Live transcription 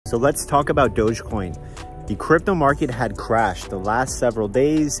So let's talk about Dogecoin. The crypto market had crashed the last several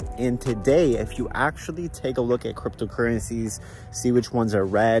days, and today, if you actually take a look at cryptocurrencies, see which ones are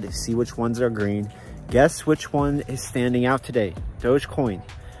red, see which ones are green, guess which one is standing out today? Dogecoin.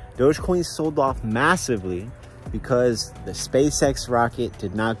 Dogecoin sold off massively because the SpaceX rocket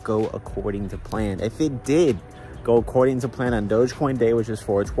did not go according to plan. If it did go according to plan on Dogecoin Day, which is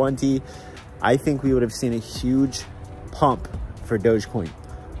 420, I think we would have seen a huge pump for Dogecoin.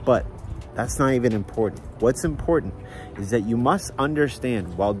 But that's not even important. What's important is that you must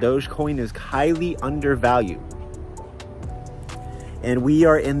understand, while Dogecoin is highly undervalued, and we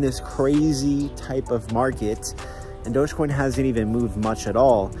are in this crazy type of market, and Dogecoin hasn't even moved much at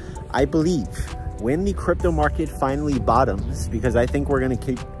all, I believe when the crypto market finally bottoms, because I think we're going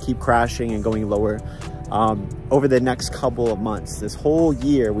to keep crashing and going lower over the next couple of months. This whole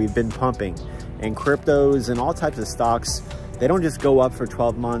year we've been pumping, and cryptos and all types of stocks, they don't just go up for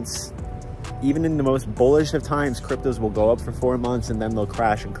 12 months. Even in the most bullish of times, cryptos will go up for 4 months and then they'll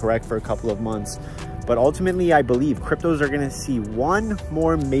crash and correct for a couple of months. But ultimately, I believe cryptos are going to see one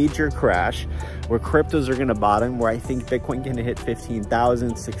more major crash where cryptos are going to bottom, where I think Bitcoin can hit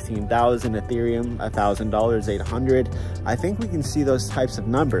 15,000, 16,000, Ethereum, $1,000, 800. I think we can see those types of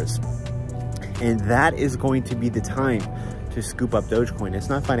numbers. And that is going to be the time to scoop up Dogecoin. It's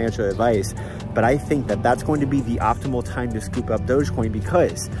not financial advice, but I think that that's going to be the optimal time to scoop up Dogecoin,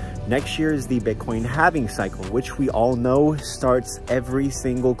 because next year is the Bitcoin halving cycle, which we all know starts every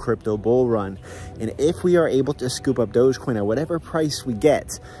single crypto bull run. And if we are able to scoop up Dogecoin at whatever price we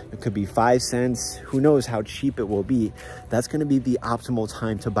get, it could be 5 cents, who knows how cheap it will be, that's going to be the optimal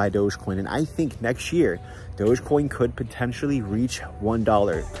time to buy Dogecoin. And I think next year, Dogecoin could potentially reach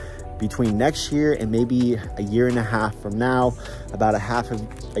 $1. Between next year and maybe a year and a half from now, about a half of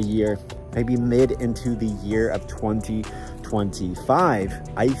a year, maybe mid into the year of 2025,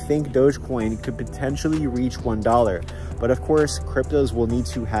 I think Dogecoin could potentially reach $1. But of course, cryptos will need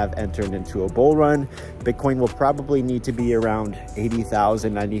to have entered into a bull run. Bitcoin will probably need to be around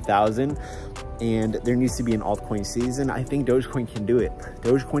 80,000, 90,000. And there needs to be an altcoin season. I think Dogecoin can do it.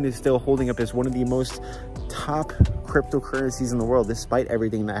 Dogecoin is still holding up as one of the most top cryptocurrencies in the world, despite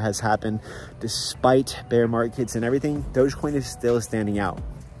everything that has happened, despite bear markets and everything. Dogecoin is still standing out.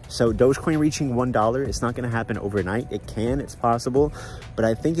 So Dogecoin reaching $1, it's not going to happen overnight. It can, it's possible, but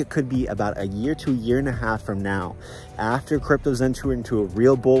I think it could be about a year to a year and a half from now. After cryptos enter into a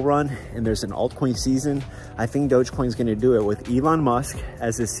real bull run and there's an altcoin season, I think Dogecoin is going to do it with Elon Musk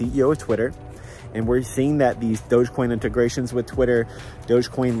as the CEO of Twitter. And we're seeing that these Dogecoin integrations with Twitter,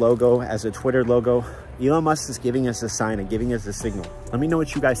 Dogecoin logo as a Twitter logo, Elon Musk is giving us a sign and giving us a signal. Let me know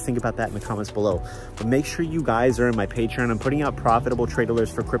what you guys think about that in the comments below. But make sure you guys are in my Patreon. I'm putting out profitable trade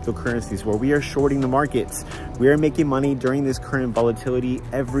alerts for cryptocurrencies where we are shorting the markets. We are making money during this current volatility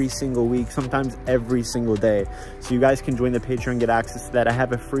every single week, sometimes every single day. So you guys can join the Patreon, get access to that. I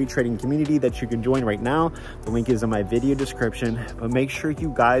have a free trading community that you can join right now. The link is in my video description. But make sure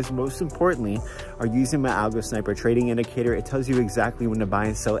you guys, most importantly, are using my ALGOSNIPER trading indicator. It tells you exactly when to buy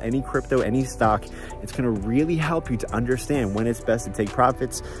and sell any crypto, any stock. It's going to really help you to understand when it's best to take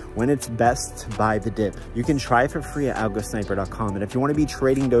profits, when it's best to buy the dip. You can try it for free at algosniper.com. And if you want to be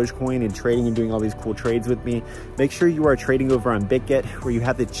trading Dogecoin and trading and doing all these cool trades with me, make sure you are trading over on BitGet, where you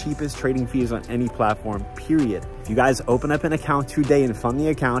have the cheapest trading fees on any platform, period. If you guys open up an account today and fund the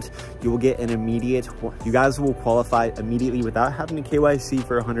account, you will get an immediate, you guys will qualify immediately without having to KYC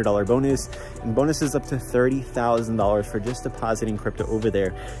for a $100 bonus, and bonuses up to $30,000 for just depositing crypto over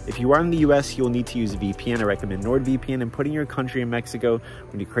there. If you are in the US, you'll need to use VPN. I recommend NordVPN, and putting your country in Mexico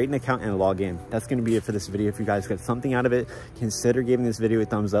when you create an account and log in. That's going to be it for this video. If you guys got something out of it, consider giving this video a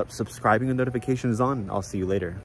thumbs up, subscribing, and notifications on. I'll see you later.